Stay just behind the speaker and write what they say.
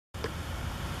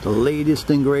The latest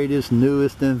and greatest,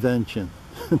 newest invention,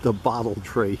 the bottle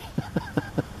tray.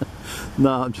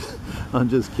 No, I'm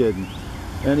just kidding.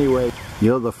 Anyway,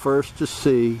 you're the first to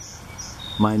see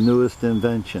my newest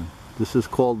invention. This is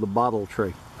called the bottle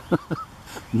tray.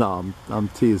 No, I'm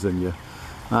teasing you.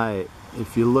 Alright,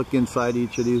 if you look inside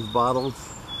each of these bottles,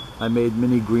 I made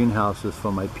mini greenhouses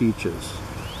for my peaches.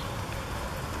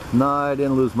 No, I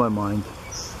didn't lose my mind.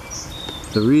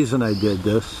 The reason I did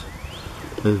this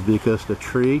is because the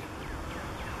tree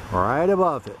right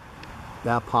above it,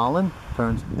 that pollen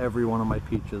turns every one of my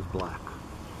peaches black.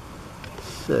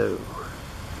 So,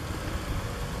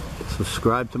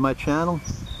 subscribe to my channel,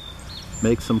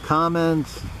 make some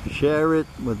comments, share it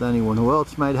with anyone who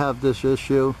else might have this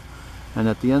issue, and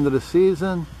at the end of the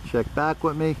season, check back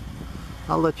with me.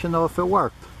 I'll let you know if it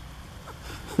worked.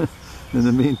 In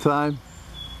the meantime,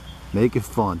 make it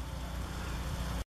fun.